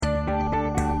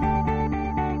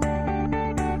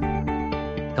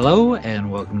Hello,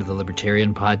 and welcome to the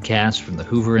Libertarian Podcast from the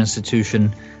Hoover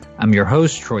Institution. I'm your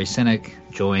host, Troy Senek,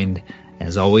 joined,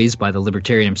 as always, by the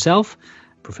Libertarian himself,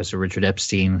 Professor Richard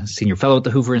Epstein, Senior Fellow at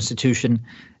the Hoover Institution,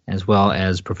 as well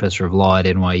as Professor of Law at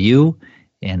NYU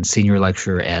and Senior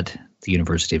Lecturer at the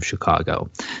University of Chicago.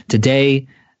 Today,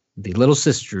 the Little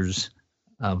Sisters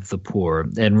of the Poor.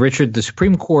 And Richard, the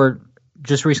Supreme Court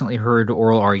just recently heard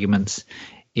oral arguments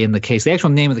in the case. The actual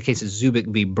name of the case is Zubik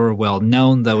v. Burwell,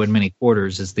 known, though, in many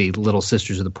quarters as the Little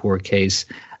Sisters of the Poor case.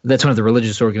 That's one of the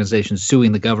religious organizations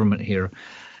suing the government here.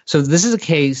 So this is a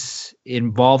case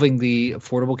involving the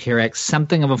Affordable Care Act,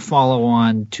 something of a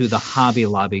follow-on to the Hobby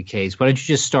Lobby case. Why don't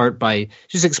you just start by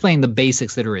just explaining the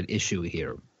basics that are at issue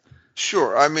here?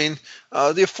 Sure. The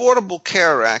Affordable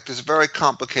Care Act is a very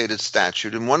complicated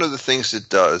statute, and one of the things it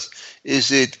does is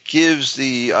it gives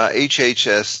the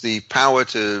HHS the power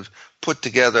to put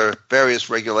together various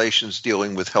regulations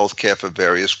dealing with health care for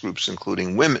various groups,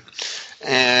 including women.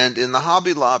 And in the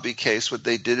Hobby Lobby case, what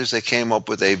they did is they came up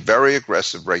with a very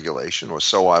aggressive regulation, or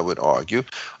so I would argue,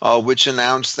 which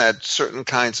announced that certain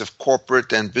kinds of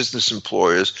corporate and business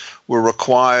employers were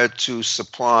required to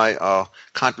supply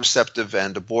contraceptive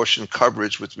and abortion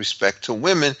coverage with respect to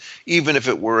women, even if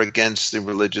it were against the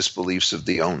religious beliefs of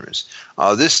the owners.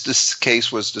 This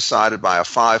case was decided by a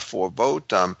 5-4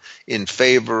 vote in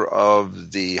favor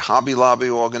of the Hobby Lobby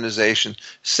organization,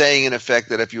 saying in effect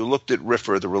that if you looked at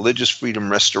RFRA, the Religious Freedom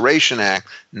Restoration Act,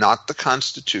 not the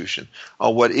Constitution,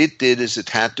 what it did is it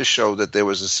had to show that there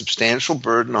was a substantial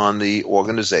burden on the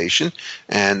organization,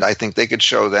 and I think they could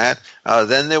show that.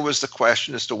 Then there was the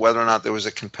question as to whether or not there was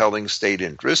a compelling state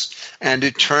interest, and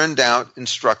it turned out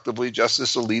instructively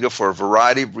Justice Alito, for a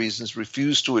variety of reasons,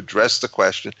 refused to address the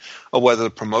question of whether the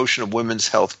promotion of women's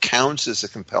health counts as a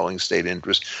compelling state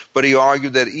interest, but he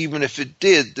argued that even if it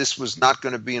did, this was not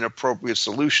going to be an appropriate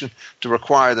solution to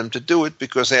require them to do it,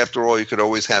 because after all, you could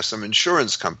always have some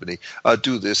insurance company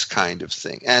do this kind of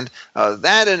thing. And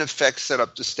that, in effect, set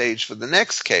up the stage for the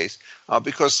next case,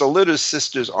 because the Little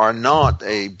Sisters are not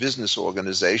a business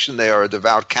organization. They are a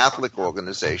devout Catholic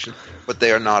organization, but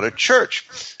they are not a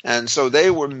church. And so they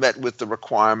were met with the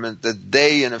requirement that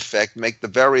they, in effect, make the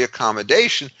very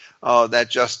accommodation that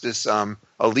Justice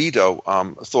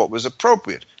Alito thought was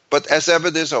appropriate. But as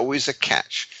ever, there's always a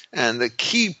catch. And the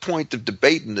key point of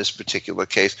debate in this particular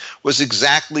case was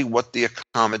exactly what the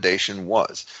accommodation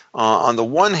was. On the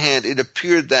one hand, it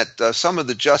appeared that some of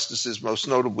the justices, most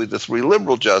notably the 3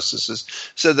 liberal justices,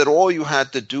 said that all you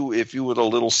had to do if you were the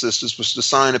Little Sisters was to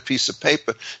sign a piece of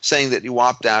paper saying that you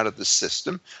opt out of the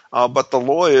system. But the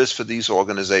lawyers for these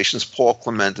organizations, Paul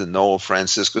Clement and Noel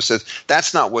Francisco, said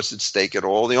that's not what's at stake at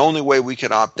all. The only way we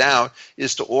could opt out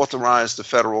is to authorize the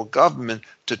federal government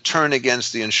to turn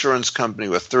against the insurance company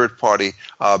or third-party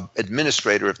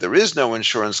administrator, if there is no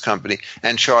insurance company,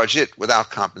 and charge it without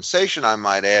compensation, I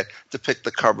might add, to pick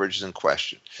the coverage in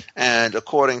question. And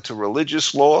according to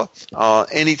religious law,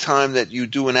 any time that you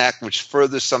do an act which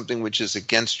furthers something which is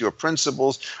against your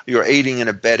principles, you're aiding and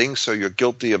abetting, so you're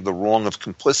guilty of the wrong of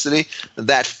complicity.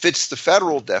 That fits the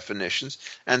federal definitions.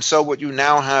 And so what you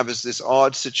now have is this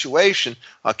odd situation,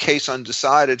 a case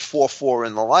undecided, 4-4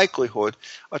 in the likelihood,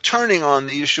 turning on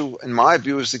the issue, in my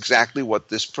view, is exactly what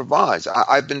this provides.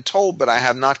 I've been told, but I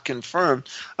have not confirmed,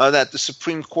 that the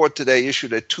Supreme Court today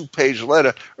issued a 2-page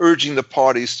letter urging the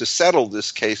parties to settle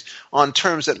this case on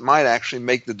terms that might actually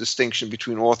make the distinction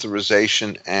between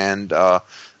authorization and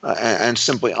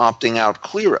simply opting out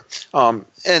clearer.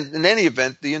 And in any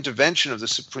event, the intervention of the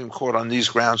Supreme Court on these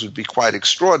grounds would be quite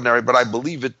extraordinary, but I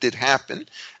believe it did happen.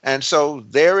 And so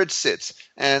there it sits.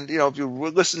 And, if you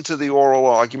listen to the oral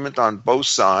argument on both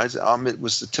sides, it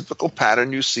was the typical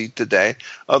pattern you see today.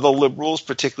 The liberals,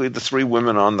 particularly the 3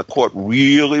 women on the court,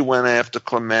 really went after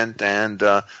Clement and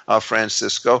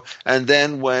Francisco. And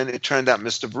then when it turned out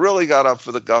Mr. Verrilli got up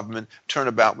for the government,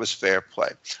 turnabout was fair play.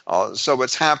 So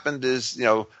what's happened is,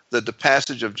 the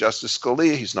passage of Justice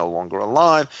Scalia, he's no longer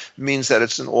alive, means that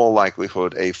it's in all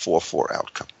likelihood a 4-4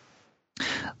 outcome.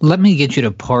 Let me get you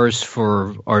to parse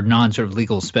for our non-sort of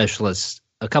legal specialists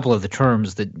a couple of the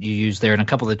terms that you use there and a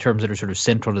couple of the terms that are sort of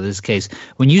central to this case.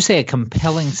 When you say a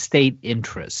compelling state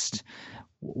interest,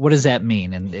 what does that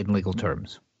mean in legal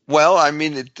terms? Well,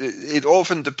 it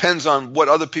often depends on what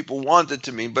other people want it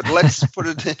to mean, but let's put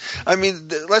it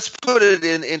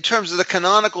in terms of the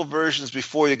canonical versions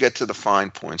before you get to the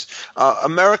fine points.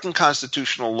 American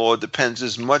constitutional law depends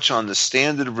as much on the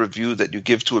standard of review that you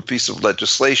give to a piece of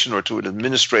legislation or to an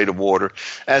administrative order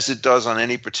as it does on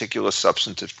any particular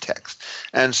substantive text.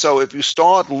 And so if you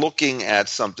start looking at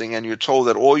something and you're told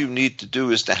that all you need to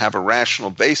do is to have a rational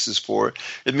basis for it,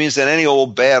 it means that any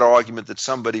old bad argument that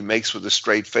somebody makes with a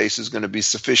straight face face is going to be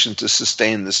sufficient to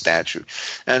sustain the statute.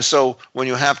 And so when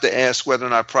you have to ask whether or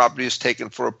not property is taken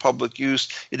for a public use,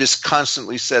 it is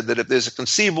constantly said that if there's a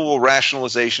conceivable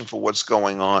rationalization for what's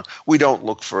going on, we don't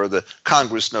look further.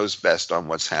 Congress knows best on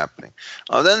what's happening.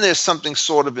 Then there's something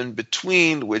sort of in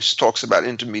between, which talks about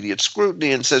intermediate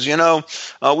scrutiny and says,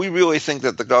 we really think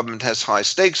that the government has high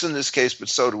stakes in this case, but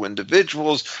so do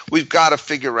individuals. We've got to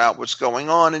figure out what's going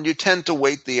on, and you tend to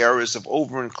weight the areas of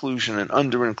over-inclusion and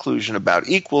under-inclusion about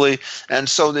equally, and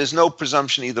so there's no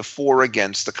presumption either for or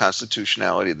against the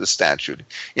constitutionality of the statute.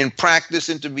 In practice,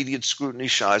 intermediate scrutiny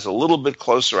shies a little bit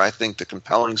closer, I think, to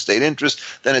compelling state interest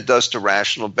than it does to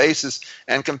rational basis,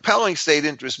 and compelling state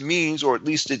interest means, or at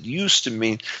least it used to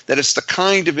mean, that it's the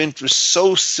kind of interest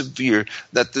so severe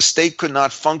that the state could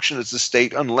not function as a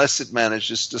state unless it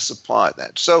manages to supply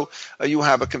that. So you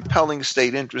have a compelling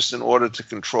state interest in order to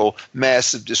control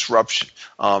massive disruption,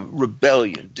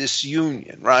 rebellion,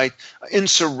 disunion, right?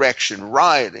 Insurrection,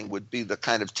 rioting would be the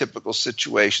kind of typical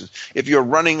situations. If you're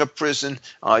running a prison,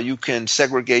 you can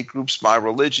segregate groups by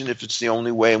religion if it's the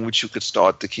only way in which you could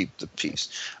start to keep the peace.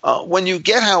 When you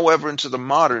get, however, into the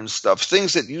modern stuff,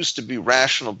 things that used to be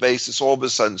rational basis all of a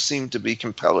sudden seem to be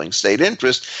compelling state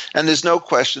interest, and there's no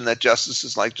question that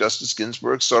justices like Justice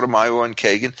Ginsburg, Sotomayor, and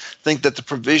Kagan think that the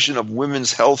provision of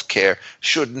women's health care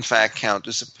should in fact count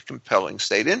as a compelling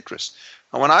state interest.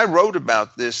 When I wrote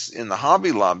about this in the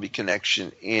Hobby Lobby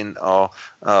connection in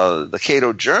the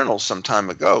Cato Journal some time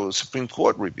ago, a Supreme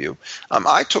Court review,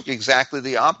 I took exactly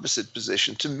the opposite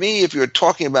position. To me, if you're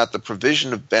talking about the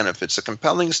provision of benefits, a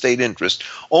compelling state interest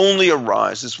only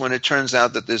arises when it turns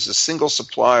out that there's a single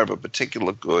supplier of a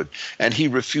particular good and he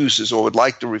refuses or would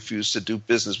like to refuse to do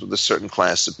business with a certain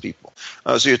class of people.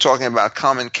 So you're talking about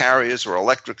common carriers or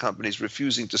electric companies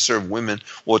refusing to serve women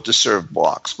or to serve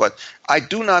blocks. But I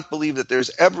do not believe that there's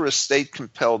ever a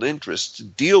state-compelled interest to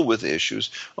deal with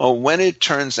issues when it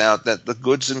turns out that the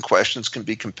goods in questions can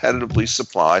be competitively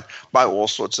supplied by all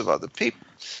sorts of other people.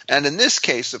 And in this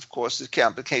case, of course, the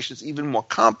complication is even more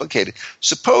complicated.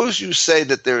 Suppose you say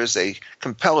that there is a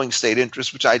compelling state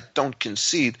interest, which I don't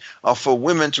concede, for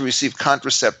women to receive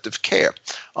contraceptive care.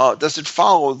 Does it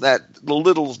follow that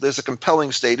there's a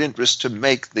compelling state interest to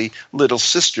make the little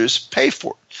sisters pay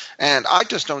for it? And I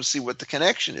just don't see what the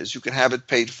connection is. You can have it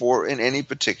paid for in any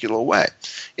particular way.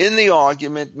 In the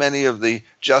argument, many of the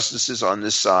justices on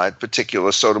this side,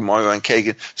 particularly Sotomayor and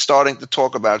Kagan, starting to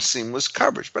talk about seamless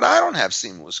coverage. But I don't have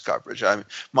seamless coverage. I mean,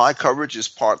 my coverage is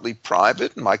partly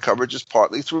private, and my coverage is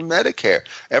partly through Medicare.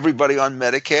 Everybody on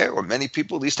Medicare, or many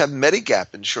people at least, have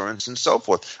Medigap insurance and so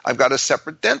forth. I've got a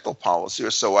separate dental policy,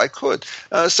 or so I could.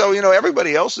 So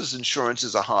everybody else's insurance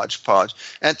is a hodgepodge.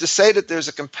 And to say that there's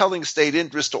a compelling state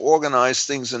interest to organize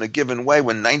things in a given way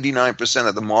when 99%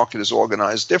 of the market is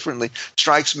organized differently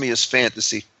strikes me as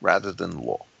fantasy rather than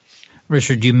law.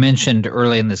 Richard, you mentioned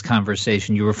early in this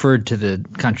conversation, you referred to the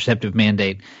contraceptive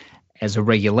mandate as a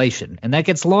regulation, and that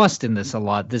gets lost in this a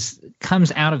lot. This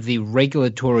comes out of the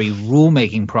regulatory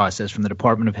rulemaking process from the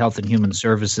Department of Health and Human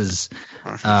Services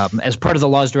as part of the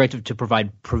law's directive to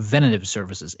provide preventative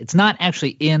services. It's not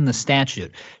actually in the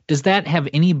statute. Does that have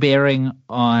any bearing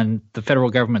on the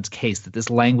federal government's case that this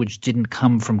language didn't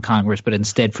come from Congress but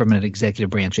instead from an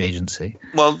executive branch agency?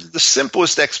 Well, the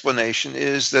simplest explanation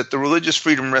is that the Religious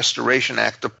Freedom Restoration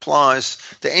Act applies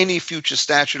to any future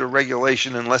statute or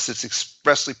regulation unless it's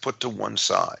expressly put to one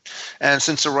side. And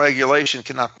since a regulation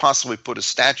cannot possibly put a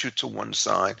statute to one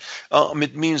side,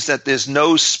 it means that there's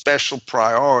no special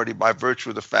priority by virtue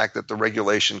of the fact that the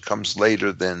regulation comes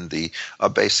later than the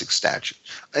basic statute.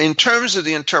 In terms of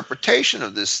the interpretation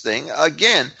of this thing,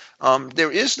 again,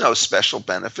 there is no special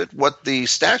benefit. What the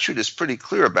statute is pretty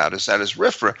clear about is that as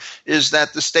RFRA is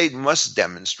that the state must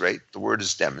demonstrate, the word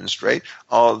is demonstrate,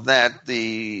 that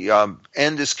the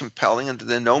end is compelling and that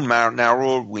there are no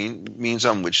narrower means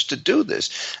on which to do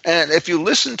this. And if you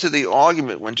listen to the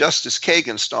argument when Justice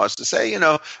Kagan starts to say,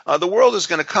 the world is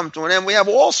going to come to an end, we have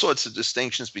all sorts of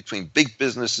distinctions between big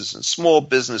businesses and small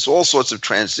business, all sorts of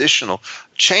transitional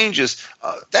changes,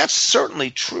 that's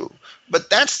certainly true. But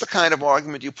that's the kind of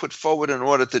argument you put forward in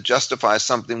order to justify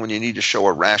something when you need to show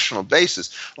a rational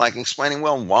basis, like explaining,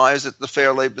 well, why is it the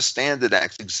Fair Labor Standard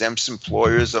Act exempts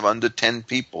employers of under 10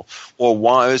 people? Or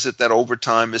why is it that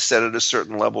overtime is set at a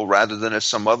certain level rather than at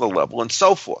some other level, and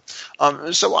so forth?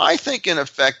 So I think, in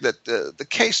effect, that the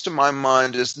case, to my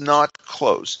mind, is not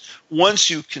close once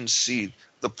you concede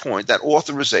the point that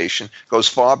authorization goes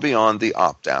far beyond the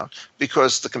opt-out,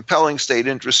 because the compelling state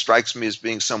interest strikes me as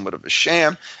being somewhat of a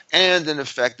sham, and in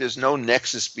effect there's no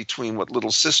nexus between what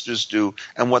Little Sisters do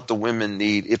and what the women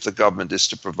need if the government is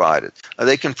to provide it.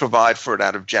 They can provide for it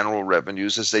out of general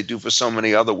revenues, as they do for so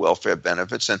many other welfare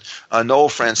benefits. And Noel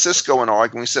Francisco, in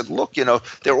arguing, said, look,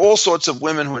 there are all sorts of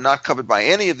women who are not covered by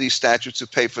any of these statutes who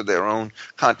pay for their own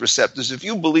contraceptives. If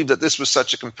you believe that this was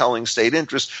such a compelling state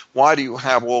interest, why do you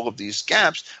have all of these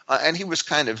gaps? And he was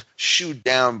kind of shooed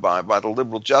down by the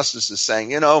liberal justices, saying,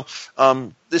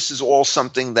 this is all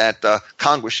something that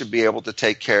Congress should be able to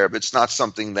take care of. It's not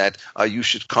something that you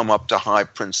should come up to high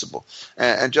principle.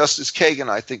 And Justice Kagan,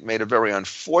 I think, made a very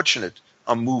unfortunate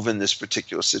move in this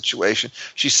particular situation.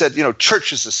 She said,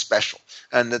 churches are special,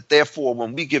 and that therefore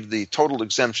when we give the total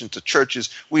exemption to churches,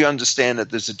 we understand that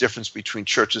there's a difference between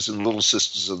churches and Little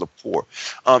Sisters of the Poor.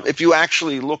 If you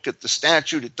actually look at the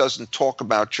statute, it doesn't talk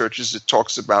about churches. It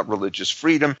talks about religious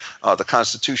freedom. The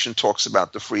Constitution talks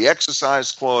about the Free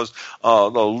Exercise Clause.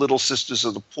 The Little Sisters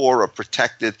of the Poor are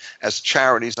protected as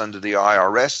charities under the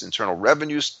IRS, Internal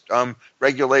Revenue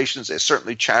regulations. There's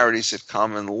certainly charities at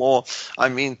common law. I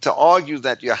mean, to argue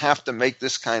that you have to make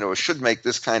this kind or should make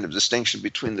this kind of distinction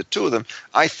between the two of them,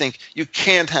 I think you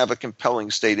can't have a compelling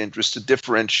state interest to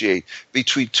differentiate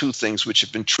between two things which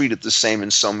have been treated the same in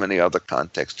so many other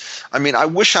contexts. I mean, I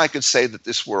wish I could say that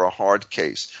this were a hard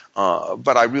case,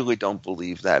 but I really don't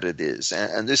believe that it is.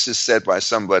 And this is said by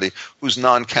somebody whose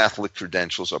non-Catholic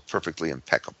credentials are perfectly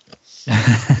impeccable.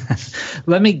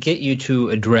 Let me get you to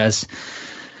address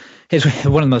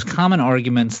one of the most common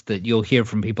arguments that you'll hear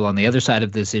from people on the other side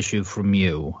of this issue from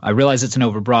you. I realize it's an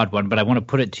overbroad one, but I want to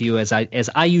put it to you as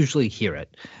I usually hear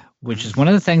it, which is one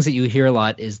of the things that you hear a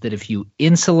lot is that if you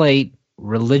insulate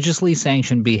religiously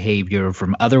sanctioned behavior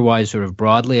from otherwise sort of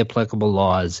broadly applicable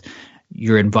laws,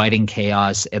 you're inviting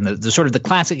chaos. And the sort of the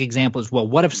classic example is, well,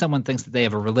 what if someone thinks that they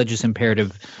have a religious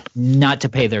imperative not to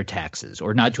pay their taxes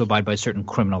or not to abide by certain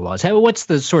criminal laws? What's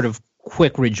the sort of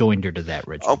quick rejoinder to that,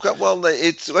 Richard? Okay, well,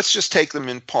 let's just take them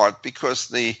in part, because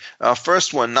the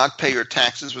first one, not pay your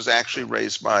taxes, was actually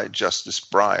raised by Justice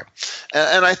Breyer.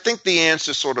 And I think the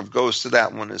answer sort of goes to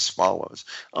that one as follows.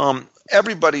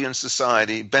 Everybody in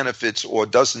society benefits or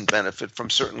doesn't benefit from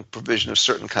certain provision of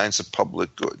certain kinds of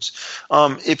public goods.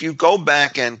 If you go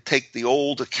back and take the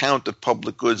old account of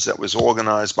public goods that was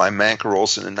organized by Manker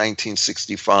Olson in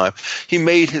 1965, he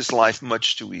made his life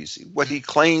much too easy. What he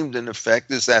claimed, in effect,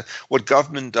 is that what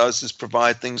government does is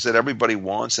provide things that everybody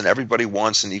wants, and everybody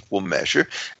wants in equal measure,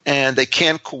 and they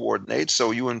can't coordinate,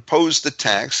 so you impose the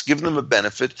tax, give them a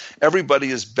benefit.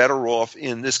 Everybody is better off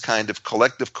in this kind of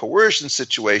collective coercion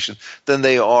situation than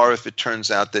they are if it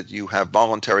turns out that you have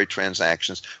voluntary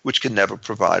transactions which can never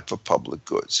provide for public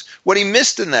goods. What he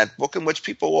missed in that book, and which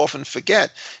people often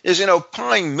forget, is,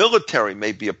 buying military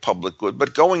may be a public good,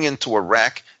 but going into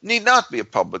Iraq need not be a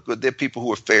public good. There are people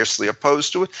who are fiercely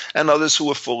opposed to it and others who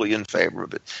are fully in favor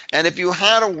of it. And if you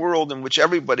had a world in which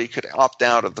everybody could opt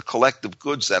out of the collective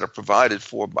goods that are provided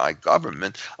for by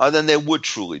government, then there would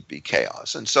truly be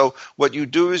chaos. And so what you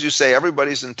do is you say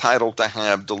everybody's entitled to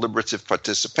have deliberative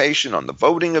participation on the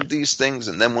voting of these things,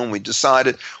 and then when we decide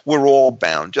it, we're all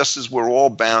bound, just as we're all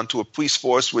bound to a police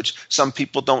force which some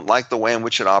people don't like the way in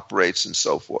which it operates and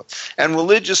so forth. And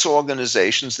religious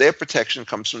organizations, their protection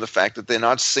comes from the fact that they're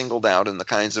not singled out in the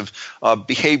kinds of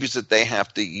behaviors that they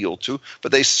have to yield to,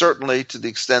 but they certainly, to the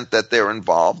extent that they're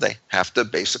involved, they have to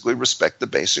basically respect the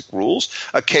basic rules.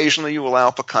 Occasionally you allow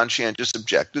for conscientious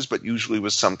objectives, but usually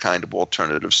with some kind of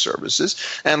alternative services.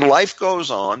 And life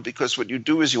goes on, because what you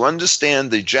do is you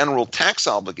understand the general tax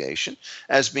obligation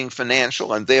as being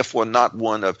financial and therefore not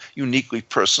one of uniquely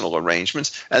personal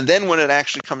arrangements. And then when it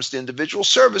actually comes to individual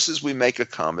services, we make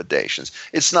accommodations.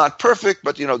 It's not perfect,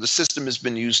 but the system has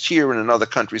been used here and in other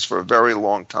countries for a very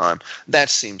long time. That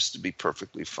seems to be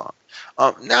perfectly fine.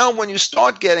 Now, when you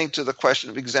start getting to the question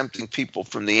of exempting people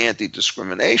from the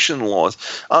anti-discrimination laws,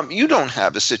 you don't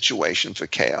have a situation for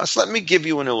chaos. Let me give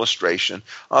you an illustration.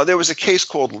 There was a case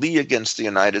called Lee against the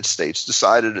United States,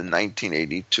 decided in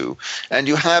 1982, and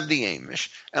you have the Amish.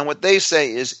 And what they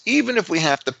say is, even if we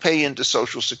have to pay into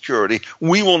Social Security,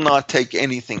 we will not take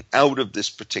anything out of this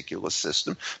particular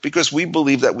system because we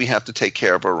believe that we have to take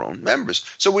care of our own members.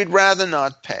 So we'd rather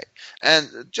not pay. And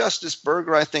Justice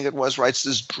Berger, I think it was, writes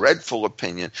this dreadful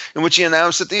opinion in which he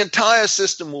announced that the entire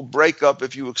system will break up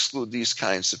if you exclude these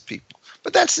kinds of people.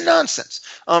 But that's nonsense.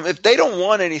 If they don't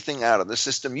want anything out of the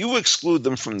system, you exclude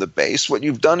them from the base. What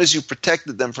you've done is you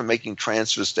protected them from making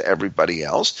transfers to everybody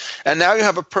else. And now you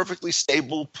have a perfectly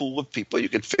stable pool of people. You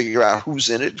can figure out who's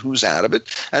in it, who's out of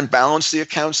it, and balance the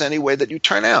accounts any way that you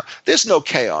turn out. There's no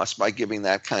chaos by giving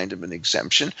that kind of an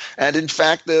exemption. And in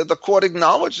fact, the court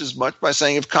acknowledged as much by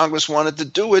saying if Congress wanted to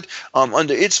do it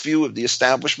under its view of the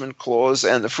Establishment Clause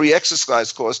and the Free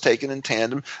Exercise Clause taken in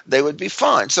tandem, they would be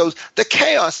fine. So the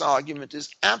chaos argument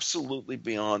is absolutely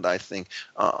beyond, I think,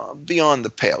 beyond the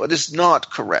pale. It is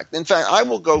not correct. In fact, I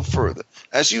will go further.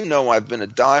 As you know, I've been a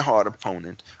diehard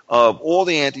opponent of all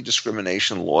the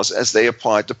anti-discrimination laws as they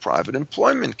apply to private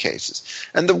employment cases.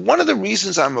 And one of the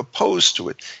reasons I'm opposed to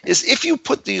it is if you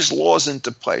put these laws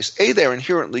into place, A, they're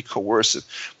inherently coercive,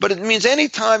 but it means any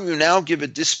time you now give a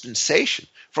dispensation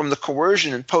from the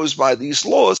coercion imposed by these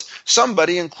laws,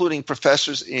 somebody, including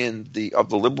professors of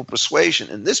the liberal persuasion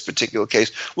in this particular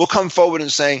case, will come forward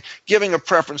and saying, giving a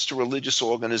preference to religious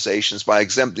organizations by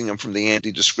exempting them from the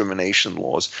anti-discrimination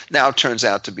laws now turns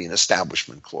out to be an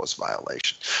Establishment Clause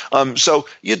violation. So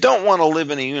you don't want to live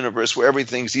in a universe where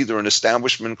everything's either an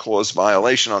Establishment Clause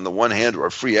violation on the one hand or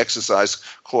a Free Exercise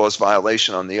Clause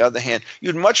violation on the other hand.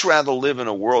 You'd much rather live in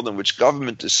a world in which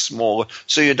government is smaller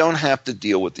so you don't have to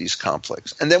deal with these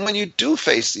conflicts. And then when you do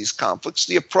face these conflicts,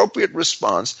 the appropriate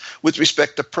response with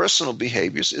respect to personal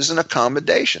behaviors is an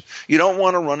accommodation. You don't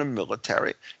want to run a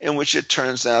military in which it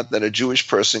turns out that a Jewish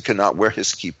person cannot wear his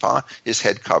kippah, his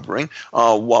head covering,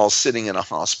 while sitting in a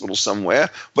hospital somewhere.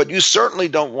 But you certainly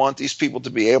don't want these people to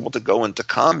be able to go into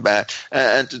combat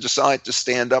and to decide to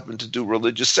stand up and to do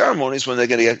religious ceremonies when they're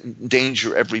going to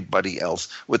endanger everybody else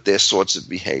with their sorts of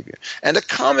behavior. And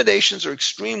accommodations are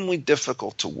extremely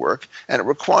difficult to work, and it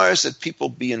requires that people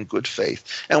be in good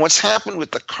faith. And what's happened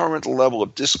with the current level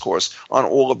of discourse on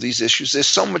all of these issues, there's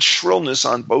so much shrillness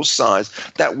on both sides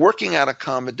that working out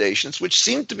accommodations, which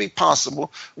seemed to be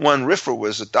possible when RFRA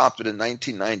was adopted in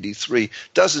 1993,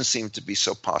 doesn't seem to be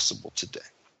so possible today.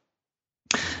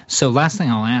 So last thing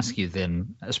I'll ask you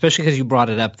then, especially because you brought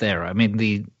it up there, I mean,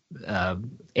 the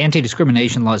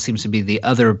anti-discrimination law seems to be the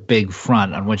other big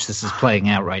front on which this is playing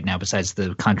out right now besides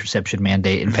the contraception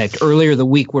mandate. In fact, earlier the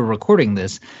week we're recording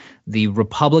this, the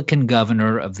Republican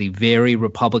governor of the very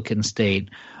Republican state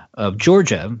of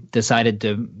Georgia decided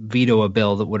to veto a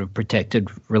bill that would have protected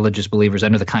religious believers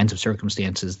under the kinds of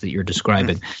circumstances that you're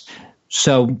describing.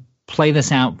 So play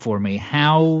this out for me.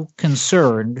 How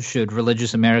concerned should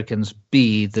religious Americans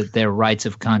be that their rights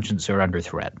of conscience are under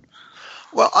threat?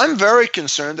 Well, I'm very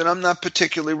concerned, and I'm not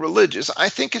particularly religious. I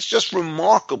think it's just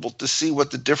remarkable to see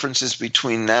what the difference is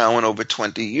between now and over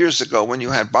 20 years ago when you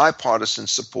had bipartisan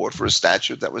support for a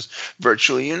statute that was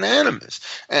virtually unanimous.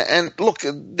 And look,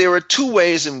 there are two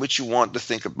ways in which you want to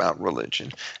think about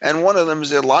religion. And one of them is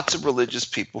there are lots of religious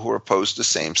people who are opposed to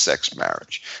same-sex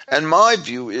marriage. And my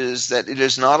view is that it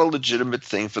is not a legitimate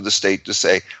thing for the state to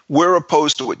say, we're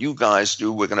opposed to what you guys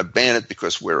do, we're going to ban it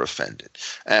because we're offended.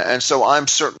 And so I'm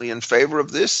certainly in favor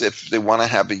of this. If they want to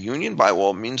have a union, by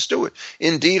all means do it.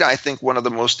 Indeed, I think one of the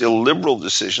most illiberal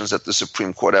decisions that the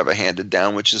Supreme Court ever handed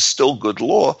down, which is still good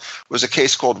law, was a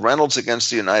case called Reynolds against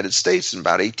the United States in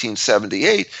about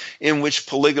 1878, in which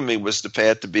polygamy was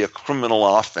declared to be a criminal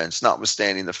offense,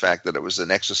 notwithstanding the fact that it was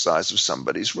an exercise of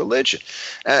somebody's religion.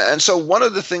 And so one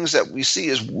of the things that we see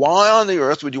is why on the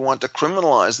earth would you want to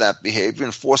criminalize that behavior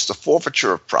and force the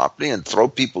forfeiture of property and throw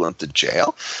people into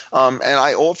jail? And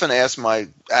I often ask my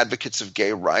advocates of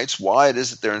gay rights why it is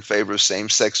that they're in favor of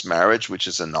same-sex marriage, which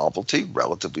is a novelty,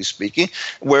 relatively speaking,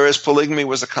 whereas polygamy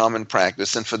was a common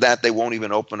practice, and for that they won't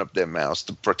even open up their mouths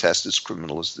to protest its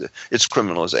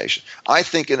criminalization. I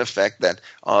think, in effect, that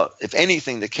if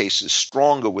anything, the case is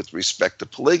stronger with respect to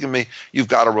polygamy. You've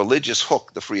got a religious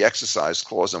hook, the Free Exercise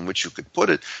Clause, on which you could put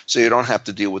it, so you don't have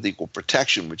to deal with equal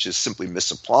protection, which is simply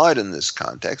misapplied in this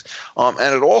context.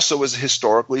 And it also is a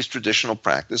historically traditional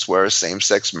practice, whereas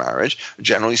same-sex marriage,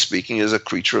 generally speaking, is a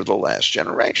creature of the last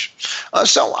generation.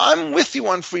 So I'm with you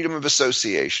on freedom of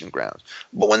association grounds.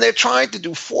 But when they're trying to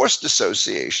do forced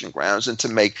association grounds and to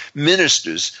make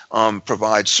ministers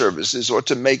provide services or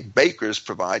to make bakers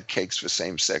provide cakes for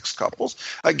same-sex couples,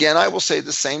 again, I will say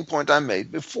the same point I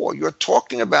made before. You're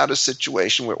talking about a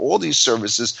situation where all these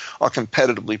services are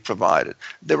competitively provided.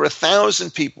 There are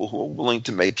 1,000 people who are willing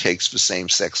to make cakes for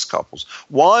same-sex couples.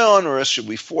 Why on earth should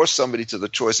we force somebody to the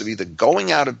choice of either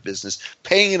going out of business,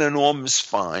 paying an enormous home is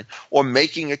fine, or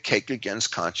making a cake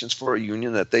against conscience for a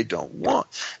union that they don't want.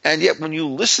 And yet when you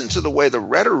listen to the way the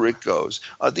rhetoric goes,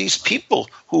 these people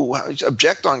who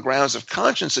object on grounds of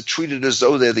conscience are treated as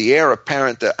though they're the heir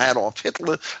apparent to Adolf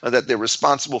Hitler, that they're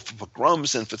responsible for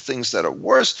pogroms and for things that are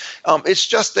worse. It's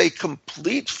just a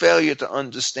complete failure to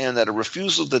understand that a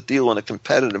refusal to deal in a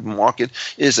competitive market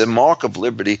is a mark of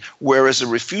liberty, whereas a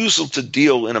refusal to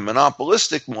deal in a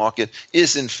monopolistic market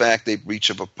is in fact a breach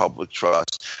of a public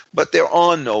trust. But there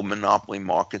are no monopoly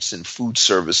markets in food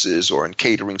services or in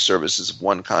catering services of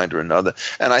one kind or another,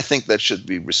 and I think that should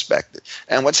be respected.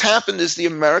 And what's happened is the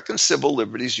American Civil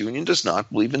Liberties Union does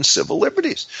not believe in civil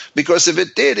liberties, because if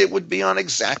it did, it would be on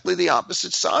exactly the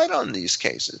opposite side on these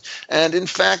cases. And in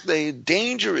fact, the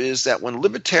danger is that when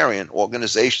libertarian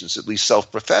organizations, at least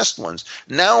self-professed ones,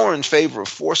 now are in favor of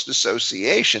forced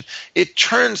association, it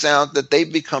turns out that they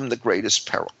become the greatest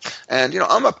peril. And,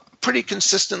 I'm a pretty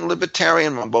consistent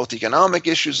libertarian on both economic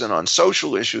issues and on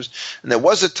social issues. And there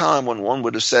was a time when one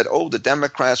would have said, the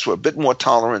Democrats were a bit more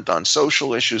tolerant on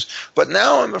social issues. But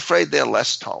now I'm afraid they're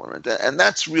less tolerant. And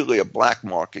that's really a black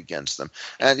mark against them.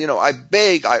 And, I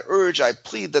beg, I urge, I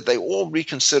plead that they all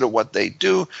reconsider what they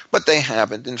do, but they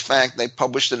haven't. In fact, they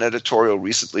published an editorial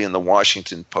recently in the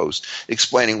Washington Post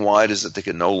explaining why it is that they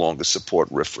can no longer support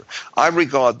RFRA. I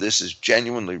regard this as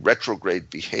genuinely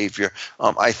retrograde behavior.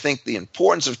 I think the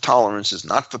importance of tolerance is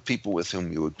not for people with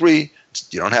whom you agree.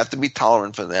 You don't have to be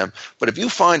tolerant for them. But if you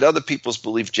find other people's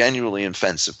belief genuinely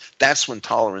offensive, that's when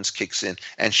tolerance kicks in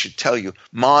and should tell you,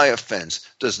 my offense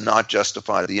does not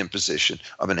justify the imposition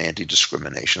of an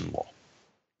anti-discrimination law.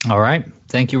 All right.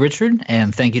 Thank you, Richard.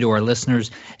 And thank you to our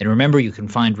listeners. And remember, you can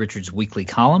find Richard's weekly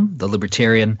column, The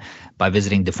Libertarian, by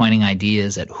visiting Defining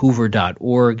Ideas at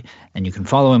hoover.org. And you can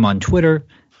follow him on Twitter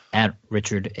at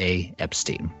Richard A.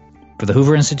 Epstein. For the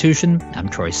Hoover Institution, I'm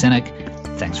Troy Senek.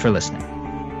 Thanks for listening.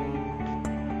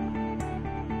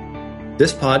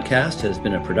 This podcast has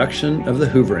been a production of the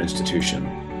Hoover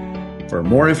Institution. For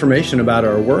more information about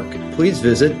our work, please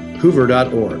visit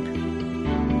hoover.org.